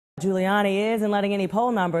Giuliani isn't letting any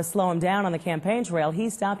poll numbers slow him down on the campaign trail.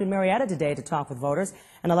 He stopped in Marietta today to talk with voters.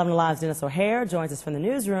 And 11 Alive's Dennis O'Hare joins us from the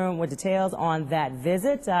newsroom with details on that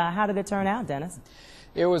visit. How did it turn out, Dennis?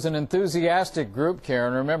 It was an enthusiastic group,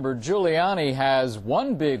 Karen. Remember, Giuliani has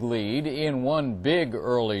one big lead in one big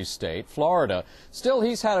early state, Florida. Still,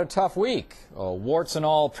 he's had a tough week. A warts and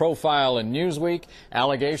all profile in Newsweek,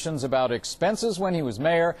 allegations about expenses when he was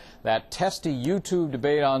mayor, that testy YouTube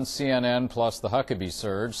debate on CNN, plus the Huckabee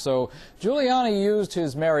surge. So Giuliani used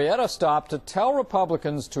his Marietta stop to tell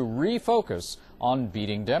Republicans to refocus on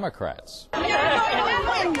beating Democrats.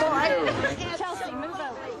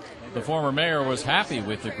 The former mayor was happy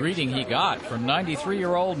with the greeting he got from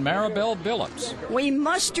 93-year-old Maribel Billups. We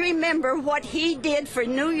must remember what he did for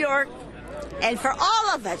New York and for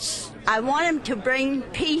all of us. I want him to bring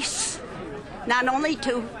peace, not only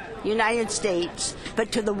to the United States,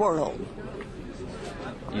 but to the world.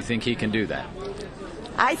 You think he can do that?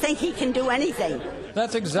 I think he can do anything.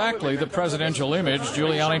 That's exactly the presidential image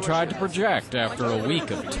Giuliani tried to project after a week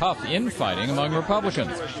of tough infighting among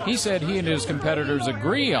Republicans. He said he and his competitors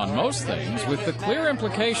agree on most things, with the clear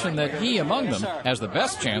implication that he, among them, has the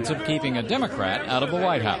best chance of keeping a Democrat out of the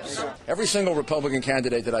White House. Every single Republican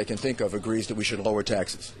candidate that I can think of agrees that we should lower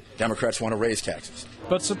taxes. Democrats want to raise taxes.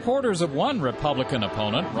 But supporters of one Republican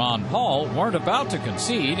opponent, Ron Paul, weren't about to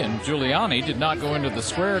concede, and Giuliani did not go into the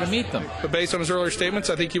square to meet them. But based on his earlier statements,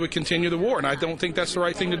 I think he would continue the war, and I don't think that's the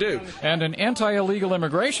right thing to do. And an anti-illegal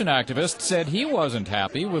immigration activist said he wasn't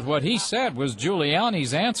happy with what he said was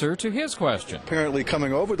Giuliani's answer to his question. Apparently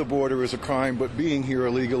coming over the border is a crime, but being here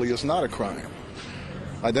illegally is not a crime.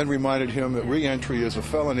 I then reminded him that re-entry is a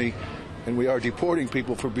felony, and we are deporting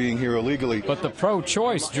people for being here illegally. But the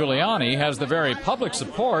pro-choice Giuliani has the very public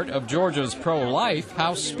support of Georgia's pro-life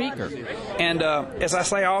House Speaker. And as I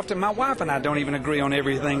say often, my wife and I don't even agree on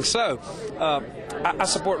everything, so I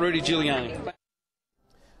support Rudy Giuliani.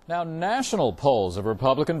 Now, national polls of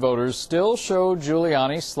Republican voters still show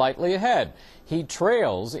Giuliani slightly ahead. He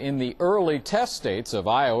trails in the early test states of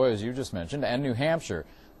Iowa, as you just mentioned, and New Hampshire.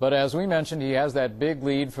 But as we mentioned, he has that big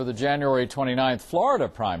lead for the January 29th Florida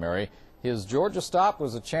primary. His Georgia stop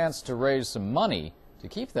was a chance to raise some money to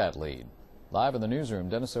keep that lead. Live in the newsroom,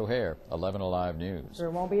 Dennis O'Hare, 11 Alive News. Sure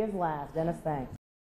won't be his last. Dennis, thanks.